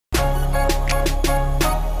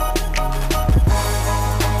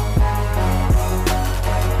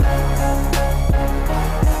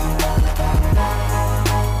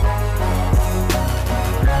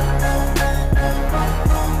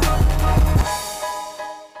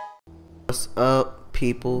What's up,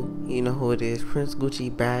 people? You know who it is, Prince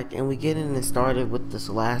Gucci back, and we getting it started with this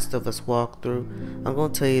Last of Us walkthrough. I'm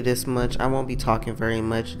gonna tell you this much: I won't be talking very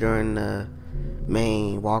much during the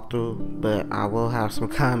main walkthrough, but I will have some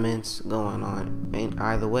comments going on.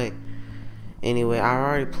 Either way, anyway, I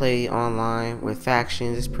already played online with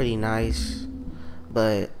factions. It's pretty nice,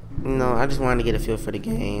 but I just wanted to get a feel for the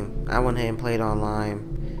game. I went ahead and played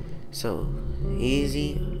online. So,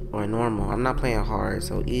 easy or normal? I'm not playing hard,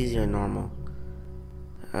 so easy or normal?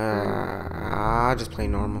 I'll just play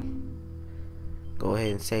normal. Go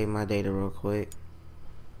ahead and save my data real quick.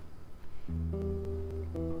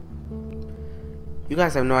 You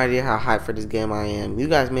guys have no idea how hyped for this game I am.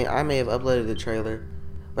 I may have uploaded the trailer,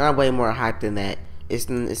 but I'm way more hyped than that. It's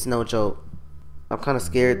no joke. I'm kind of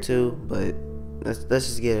scared too, but let's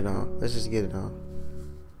just get it on. Let's just get it on.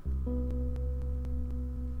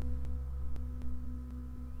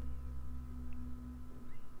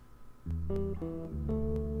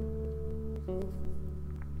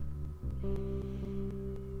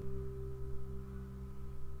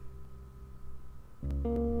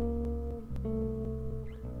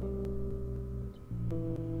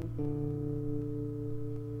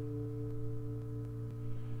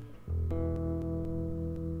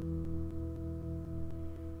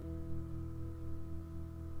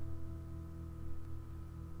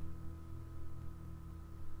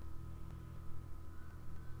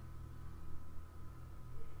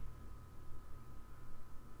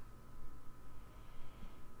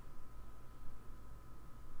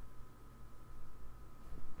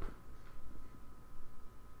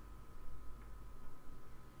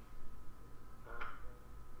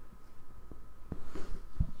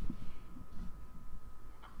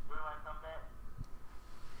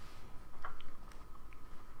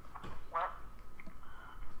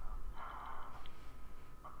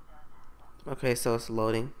 Okay, so it's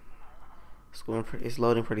loading. It's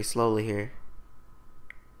loading pretty slowly here.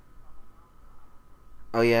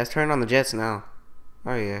 Oh yeah, it's turning on the jets now.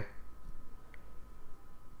 Oh yeah.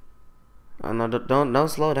 Oh no, don't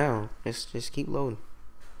slow down. Just keep loading.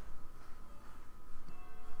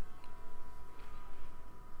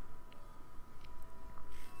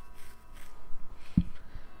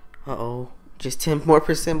 Uh-oh. Just 10% more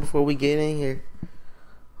before we get in here.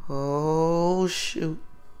 Oh shoot.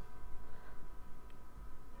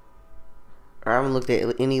 I haven't looked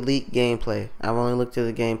at any leaked gameplay. I've only looked at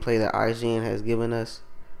the gameplay that IGN has given us,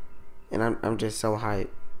 and I'm just so hyped.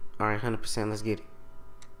 All right, 100%. Let's get it.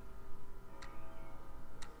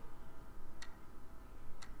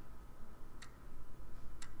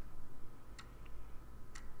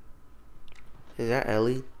 Is that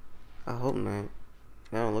Ellie? I hope not.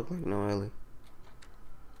 That don't look like no Ellie.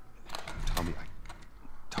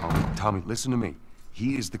 Tommy, listen to me.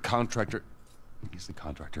 He is the contractor. He's the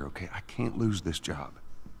contractor, okay? I can't lose this job.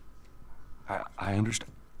 I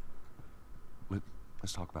understand.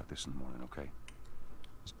 Let's talk about this in the morning, okay?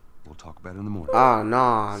 We'll talk about it in the morning. Oh,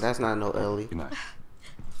 no. That's not no Ellie. Good night.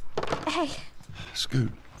 Hey.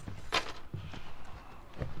 Scoot.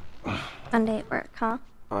 Monday at work, huh?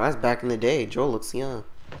 Oh, that's back in the day. Joel looks young.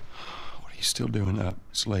 What are you still doing up?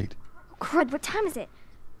 It's late. Crud, what time is it?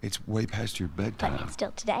 It's way past your bedtime. But it's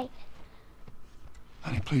still today.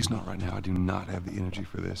 Honey, please not right now. I do not have the energy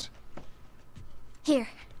for this. Here.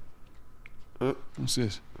 What's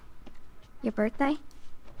this? Your birthday?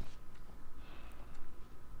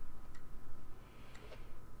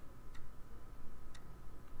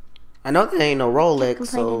 I know that ain't no Rolex,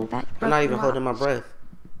 so Complaining I'm not even about holding my watch. breath.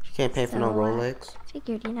 You can't pay for no Rolex.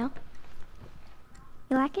 Figured, you know.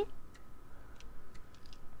 You like it?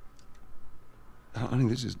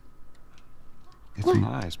 Honey, it's What?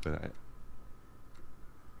 nice, but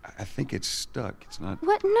I think it's stuck. It's not.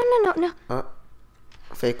 What? No.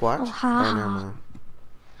 Fake watch? Oh, ha. Oh, never mind.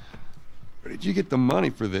 Where did you get the money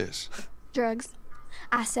for this? Drugs.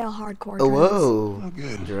 I sell hardcore Oh, drugs. whoa. Oh,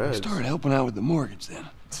 good. Drugs. Start helping out with the mortgage then.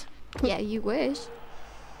 Yeah, you wish.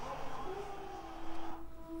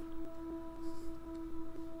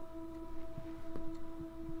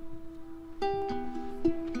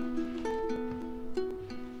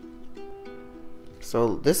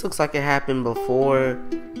 So this looks like it happened before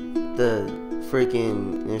the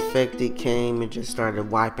freaking infected came and just started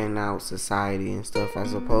wiping out society and stuff. I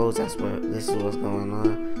suppose this is what's going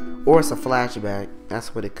on, or it's a flashback.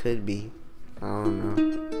 That's what it could be. I don't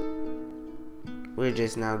know. We're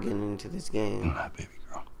just now getting into this game. My baby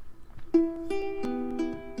girl.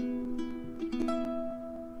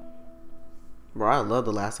 Bro, I love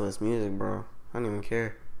the Last of Us music, bro. I don't even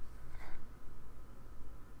care.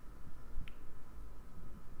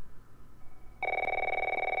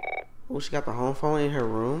 Oh, she got the home phone in her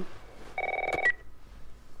room?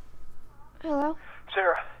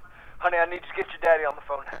 need to get your daddy on the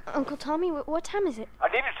phone. Uncle Tommy, what time is it? I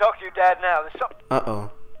need to talk to your dad now. There's something.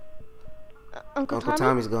 Uh-oh. Uncle Uncle Tommy?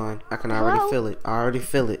 Tommy's gone. I can already Hello? feel it. I already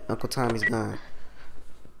feel it. Uncle Tommy's gone.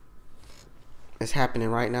 It's happening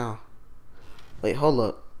right now. Wait, hold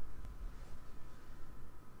up.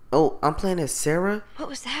 Oh, I'm playing as Sarah? What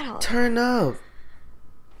was that all? Turn up.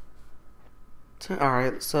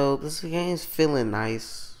 Alright, so this game's feeling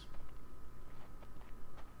nice.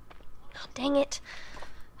 Oh, dang it.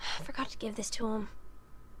 I forgot to give this to him.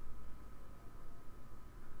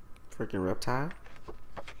 Freaking reptile.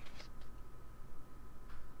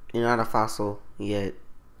 You're not a fossil yet.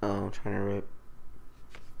 Oh, I'm trying to rip.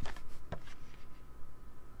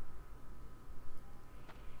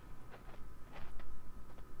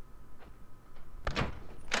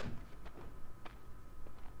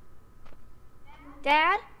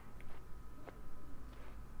 Dad?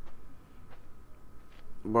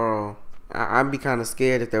 Bro, I'd be kind of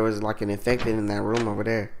scared if there was like an infected in that room over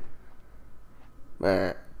there.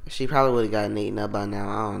 But she probably would have gotten eaten up by now.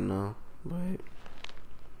 I don't know. But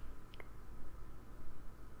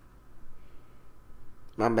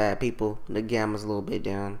my bad, people. The gamma's a little bit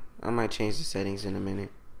down. I might change the settings in a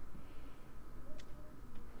minute.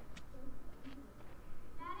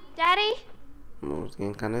 Daddy? Oh, it's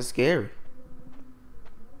getting kind of scary.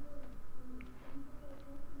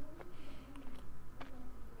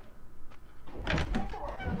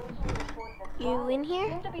 You in here?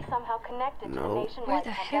 Seem to be somehow connected to the No. nationwide Where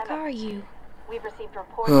the heck pandemic. are you? We've received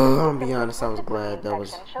reports. I'm that gonna be honest, I was glad that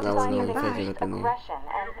was no nearby. infected up in there. aggression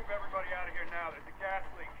and Move everybody out of here now. There's a gas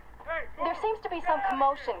leak. Hey, there seems to be some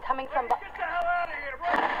commotion coming from. get the hell out of here,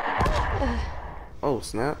 right? Oh,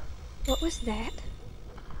 snap. What was that?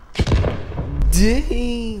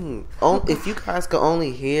 Dang! Oh, if you guys could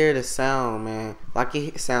only hear the sound, man. Like,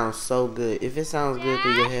 it sounds so good. If it sounds good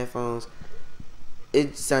through your headphones,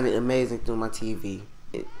 it sounded amazing through my TV.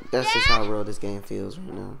 That's just how real this game feels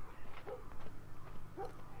right now.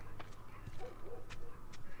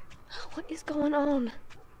 What is going on?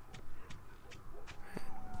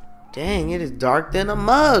 Dang, it is dark than a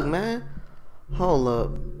mug, man. Hold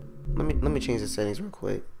up. Let me change the settings real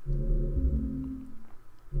quick.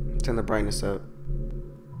 Turn the brightness up.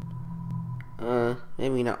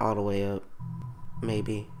 Maybe not all the way up.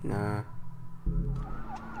 Maybe. Nah.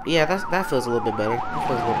 Yeah, that feels a little bit better. That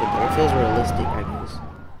feels a little bit better. It feels realistic, I guess.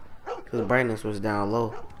 Cause the brightness was down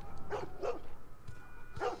low.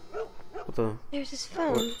 What the? There's his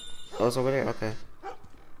phone. Oh, it's over there? Okay.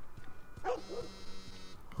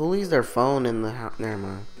 Who leaves their phone in the house? Never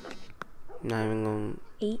mind. Not even gonna...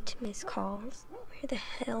 8 missed calls. Where the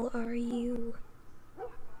hell are you?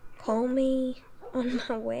 Call me on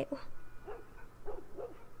my way.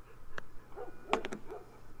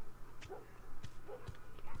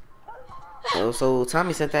 Oh, so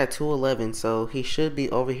Tommy sent that 211, so he should be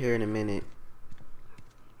over here in a minute.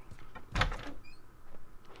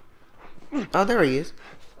 Oh, there he is.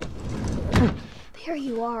 There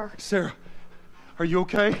you are. Sarah, are you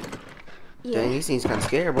okay? Yeah. Dang, he seems kind of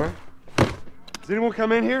scared, bro. Does anyone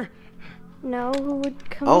come in here? No, who would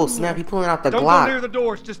come Oh, in snap, he here? pulling out the Don't go near Glock. the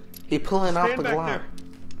doors. Just He pulling out stand the back Glock.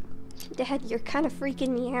 there. Dad, you're kind of freaking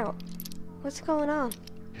me out. What's going on?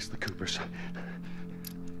 It's the Coopers.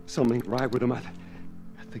 Something ain't right with them. I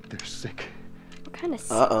think they're sick. What kind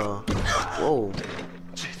of Uh-oh. Whoa.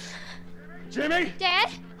 Jimmy! Dad?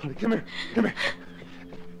 Honey, come here. Come here.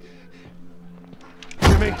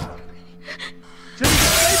 Jimmy! Jimmy,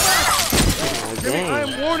 stay back! Oh, Jimmy, I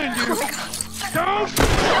dang. am warning you. Don't!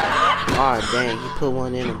 Oh, dang, he put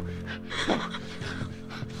one in him.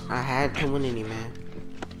 I had to put one in him, man.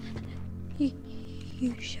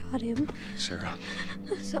 You shot him. Sarah,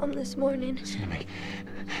 I saw him this morning. listen to me.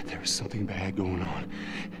 There is something bad going on.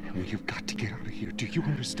 And we have got to get out of here. Do you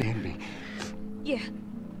understand me? Yeah.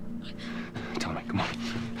 Tommy, come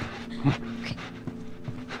on.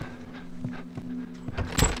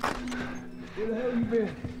 Where the hell you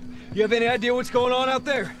been? You have any idea what's going on out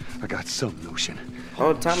there? I got some notion.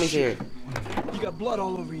 Oh, Tommy's here. You got blood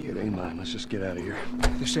all over It you. ain't mine. Let's just get out of here.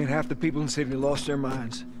 They're saying half the people in the city lost their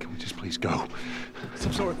minds. Can we just please go?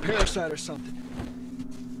 Some sort of parasite or something.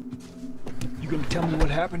 You gonna tell me what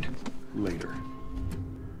happened? Later.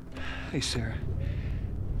 Hey, Sarah.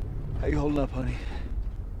 How you holding up, honey?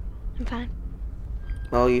 I'm fine.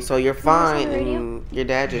 Oh, so you're on fine, the radio? and your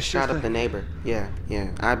dad just Sure shot up thing. the neighbor. Yeah,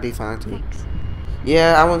 I'd be fine too. Thanks.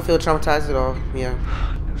 Yeah, I wouldn't feel traumatized at all. Yeah.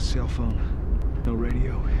 No cell phone. No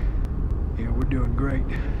radio. Yeah, we're doing great.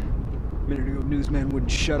 A minute ago, newsman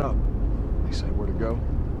wouldn't shut up. They say where to go?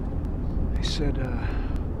 They said,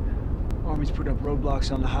 Army's put up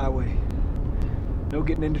roadblocks on the highway. No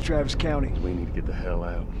getting into Travis County. We need to get the hell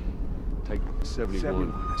out. Take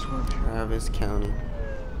 71. That's one. Travis County.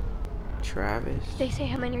 Travis. They say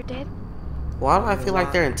how many are dead? Why do I feel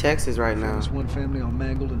like they're in Texas right now? There's one family all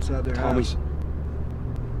mangled inside their house.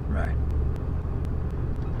 Right.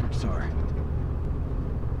 I'm sorry.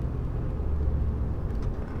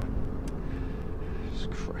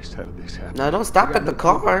 Christ, how did this happen? No, don't stop at the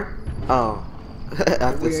car. Oh.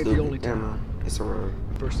 That's We ain't the only stupid. town. Never mind. It's a road.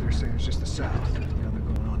 First they're saying it's just the South. Now they're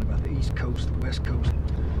going on about the East Coast, the West Coast.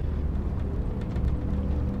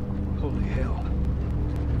 Holy hell.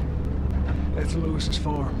 That's Lewis's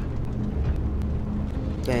farm.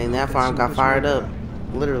 Dang, that farm got fired up.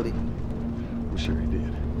 Literally. I'm sure he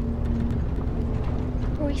did.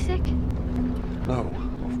 Were we sick? No,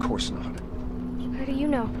 of course not. How do you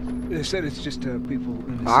know? They said it's just people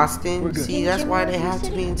in the city. Austin? We're good. See, that's why they have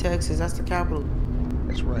to be in Texas. That's the capital.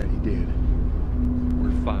 That's right, he did.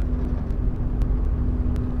 We're fine.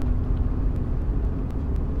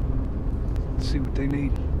 Let's see what they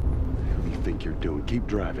need. What do you think you're doing? Keep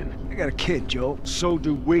driving. I got a kid, Joe. So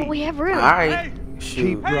do we. But we have room. Alright. Shoot.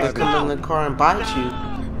 Keep They driving. come in the car and bite you.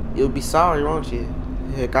 You'll be sorry, won't you?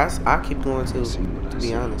 Heck, I'll keep going too, See what to I be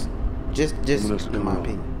see. honest. Just Let's in come my on.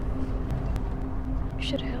 opinion. You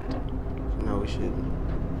should have helped him. No, we shouldn't.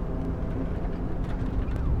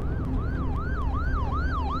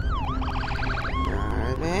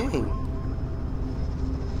 Dang.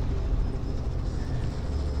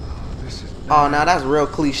 This is Oh, now that's real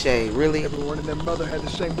cliche. Really? everyone and their mother had the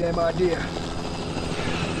same damn idea.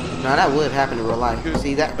 Now that would happen in real life.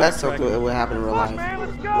 See, that's something that would happen in real life. Man,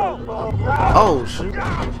 let's go! Oh, shoot.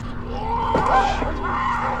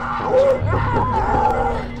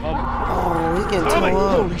 Oh, he's getting tore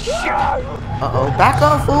up. Uh-oh. Back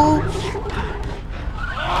up, fool. What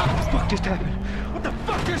the fuck just happened? What the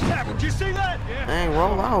fuck just happened? Did you see that? Yeah. Dang,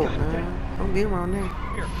 roll out, man. Don't be around there.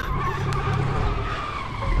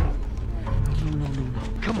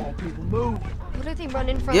 Come on, people, move. What are they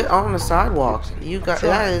running from? Get on the sidewalk. You got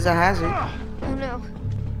that is a hazard. Oh no.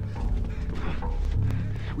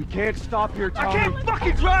 We can't stop here, I Tommy. can't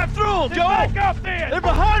fucking drive through them, Joe! Back up then! They're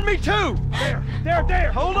behind me, too!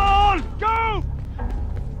 There! Hold on! Go!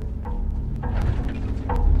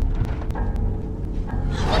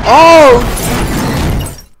 Oh!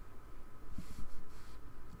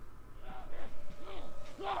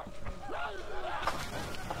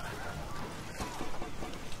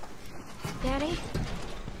 Daddy?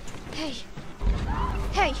 Hey.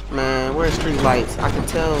 Hey! Man, where's street lights? I can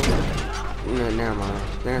tell. No, never mind.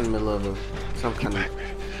 They're in the middle of some kind of.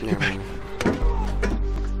 Never mind.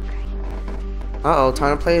 Uh-oh,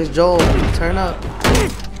 time to play as Joel. Turn up.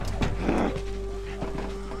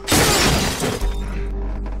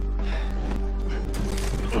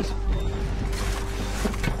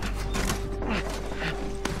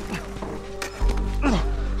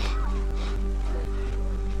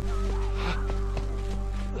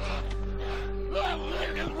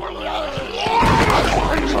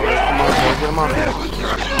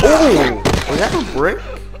 Oh, was that a brick?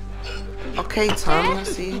 Okay, Tommy, I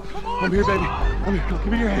see. I'm here, baby. I'm here. Give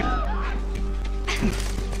me your hand.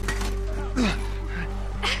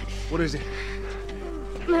 What is it?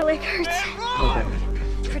 My leg hurts. Okay.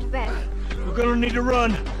 Pretty bad. We're gonna need to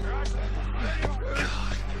run.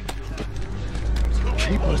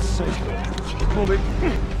 Keep us safe. Come on, baby.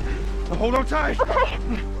 Now hold on tight.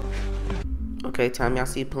 Okay, Tommy, I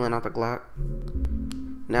see you pulling out the Glock.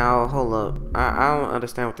 Now, hold up. I don't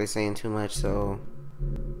understand what they're saying too much, so...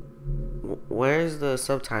 Where's the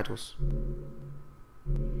subtitles?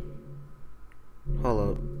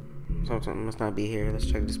 Hold up. Something must not be here. Let's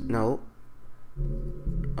check this. No.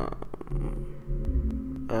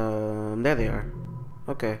 There they are.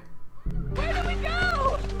 Okay. Where do we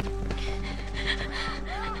go?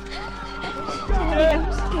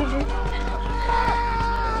 I'm scared.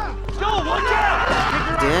 Joe, watch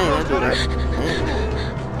out! Dang, I do that. Dang.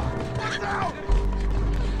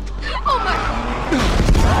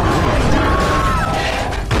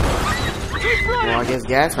 Well, I guess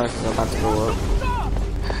gas prices are about to go up.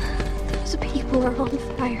 Those people are on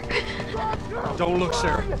fire. Don't look,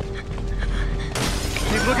 Sarah. Keep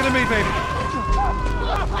looking at me, baby.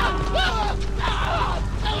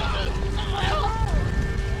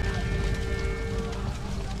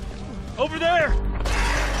 Over there!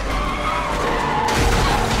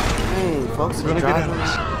 Dang, folks are We're gonna get out of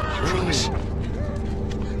this. driving. Promise.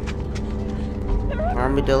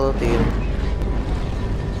 Armadillo Theater.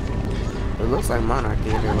 It looks like Monarch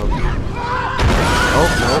Theater, low key. Oh,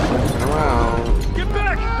 no. Turn around. Get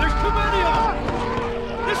back! There's too many of them!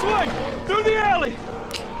 This way! Through the alley!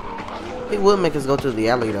 It would make us go through the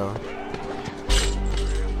alley, though.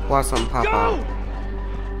 Watch something pop Go! out.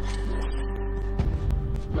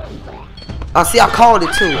 Oh, see, I called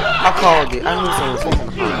it too. I called it. I knew someone was fixing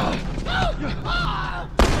to pop.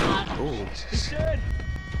 Ooh. Dead.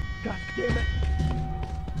 God damn it.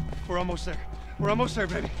 We're almost there. We're almost there,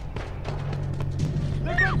 baby.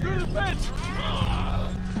 They got through the fence.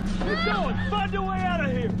 Keep going. Find your way out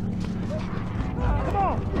of here. Come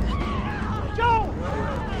on. Go.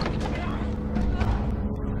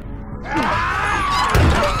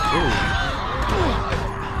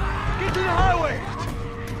 Get to the highway.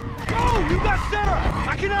 Go. You got Sarah.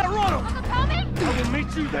 I cannot run him. Uncle Tommy? I will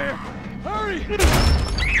meet you there. Hurry.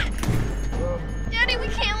 Daddy, we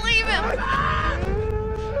can't leave him.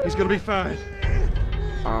 He's gonna be fine.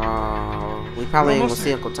 We probably ain't gonna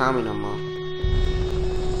see Uncle Tommy no more.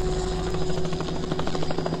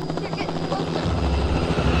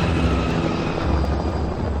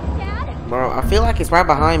 Dad? Bro, I feel like it's right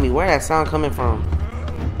behind me. Where that sound coming from?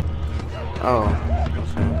 Oh.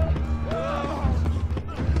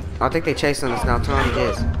 I think they chasing us now. Turn on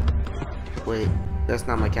this. Wait, that's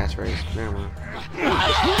not my catchphrase. Never mind.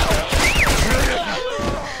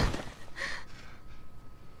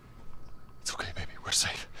 It's okay, baby. We're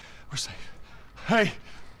safe. We're safe. Hey,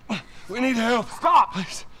 we need help. Stop!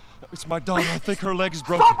 Please. It's my daughter. I think her leg is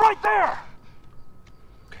broken. Stop right there!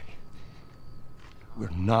 Okay. We're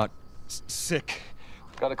not sick.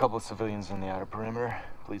 Got a couple of civilians in the outer perimeter.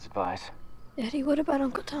 Please advise. Daddy, what about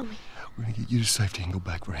Uncle Tommy? We're gonna get you to safety and go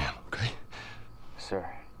back for him, okay? Sir,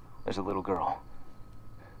 there's a little girl.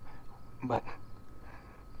 But...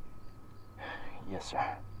 Yes,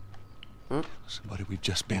 sir. Somebody, we've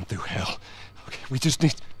just been through hell. Okay, we just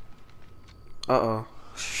need... Uh-oh.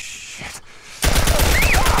 Shit.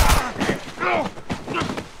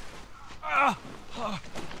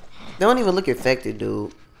 They don't even look infected,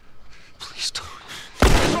 dude. Please don't.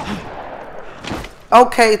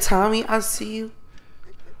 Okay, Tommy, I see you.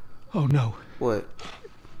 Oh, no. What?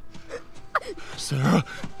 Sarah.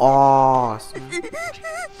 Awesome.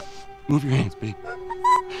 Move your hands, baby.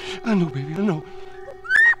 I know, baby, I know.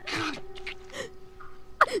 God.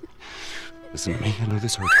 Listen to me. I know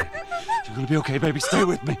this hurts, baby. You're gonna be okay, baby. Stay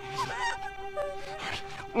with me.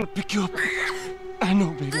 I'm gonna pick you up. I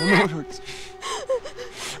know, baby. I know it hurts.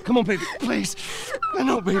 Come on, baby. Please. I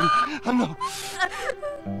know, baby. I know.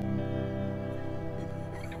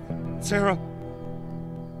 Sarah.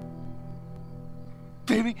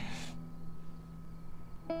 Baby.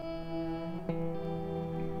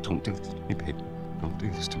 Don't do this to me, baby. Don't do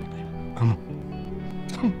this to me, baby. Come on.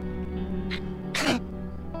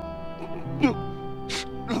 No.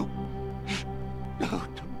 No. No,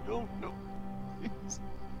 no, no. Please.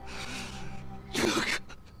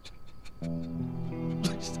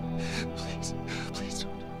 Please. Please. Please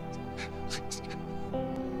don't. Please.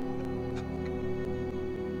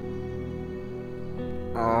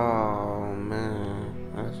 Oh, man.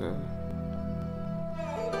 That's a...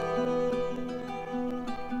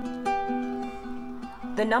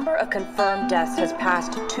 The number of confirmed deaths has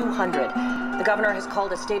passed 200. The governor has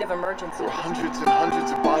called a state of emergency. There are hundreds and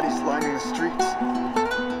hundreds of bodies lining the streets.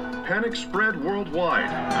 Panic spread worldwide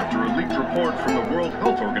after a leaked report from the World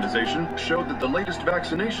Health Organization showed that the latest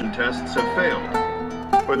vaccination tests have failed.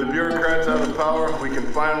 With the bureaucrats out of power, we can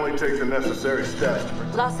finally take the necessary steps.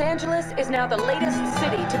 Los Angeles is now the latest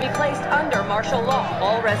city to be placed under martial law.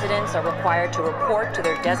 All residents are required to report to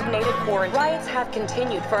their designated quarantine. Riots have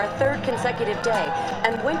continued for a third consecutive day,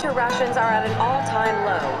 and winter rations are at an all-time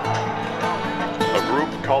low. A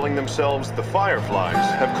group calling themselves the Fireflies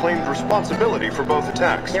have claimed responsibility for both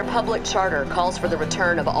attacks. Their public charter calls for the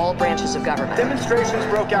return of all branches of government. Demonstrations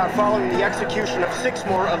broke out following the execution of 6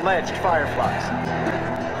 more alleged Fireflies.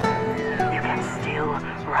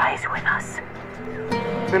 Rise with us.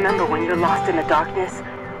 Remember, when you're lost in the darkness,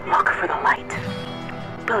 look for the light.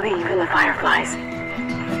 Believe in the Fireflies.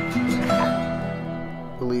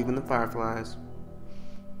 Believe in the Fireflies.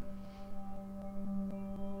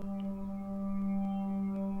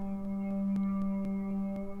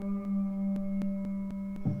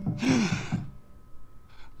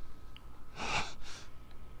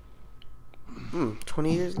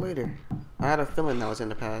 20 years later. I had a feeling that was in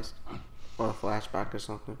the past. Or a flashback or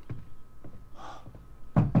something.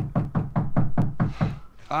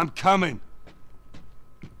 I'm coming.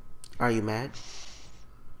 Are you mad?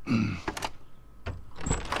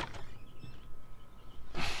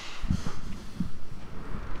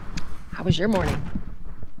 How was your morning?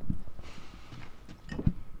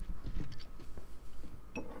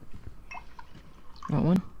 Want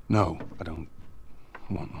one? No, I don't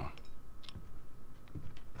want one.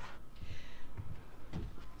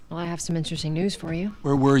 Well, I have some interesting news for you.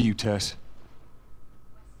 Where were you, Tess?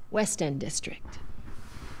 West End District.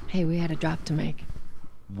 Hey, we had a drop to make.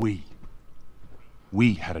 We.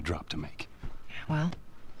 We had a drop to make. Well,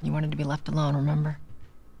 you wanted to be left alone, remember?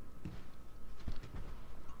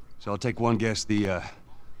 So I'll take one guess. The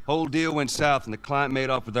whole deal went south and the client made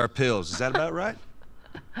off with our pills. Is that about right?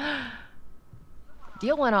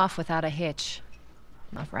 Deal went off without a hitch.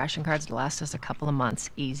 Enough ration cards to last us a couple of months,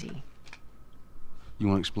 easy. You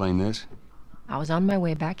want to explain this? I was on my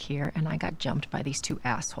way back here, and I got jumped by these two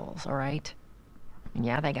assholes, all right? And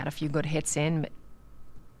yeah, they got a few good hits in, but...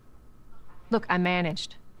 Look, I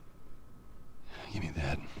managed. Give me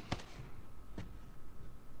that. Are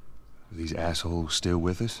these assholes still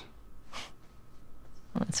with us?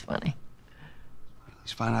 That's funny.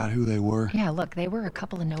 Let's find out who they were. Yeah, look, they were a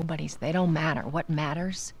couple of nobodies. They don't matter. What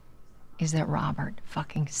matters is that Robert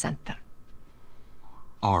fucking sent them.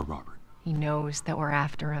 Our Robert. He knows that we're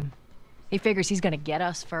after him. He figures he's gonna get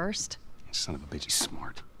us first. Son of a bitch, he's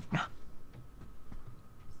smart. No.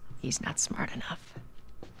 He's not smart enough.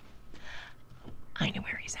 I know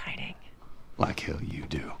where he's hiding. Like hell you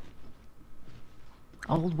do.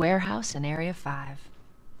 Old warehouse in Area 5.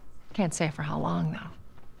 Can't say for how long, though.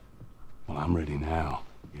 Well, I'm ready now,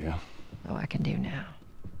 yeah? Oh, I can do now.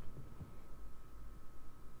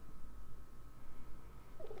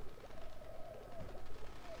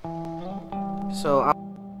 So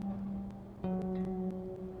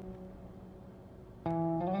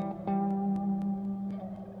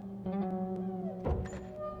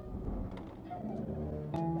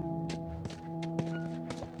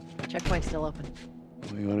Checkpoint's still open.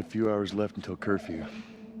 We got a few hours left until curfew.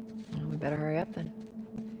 Well, we better hurry up then.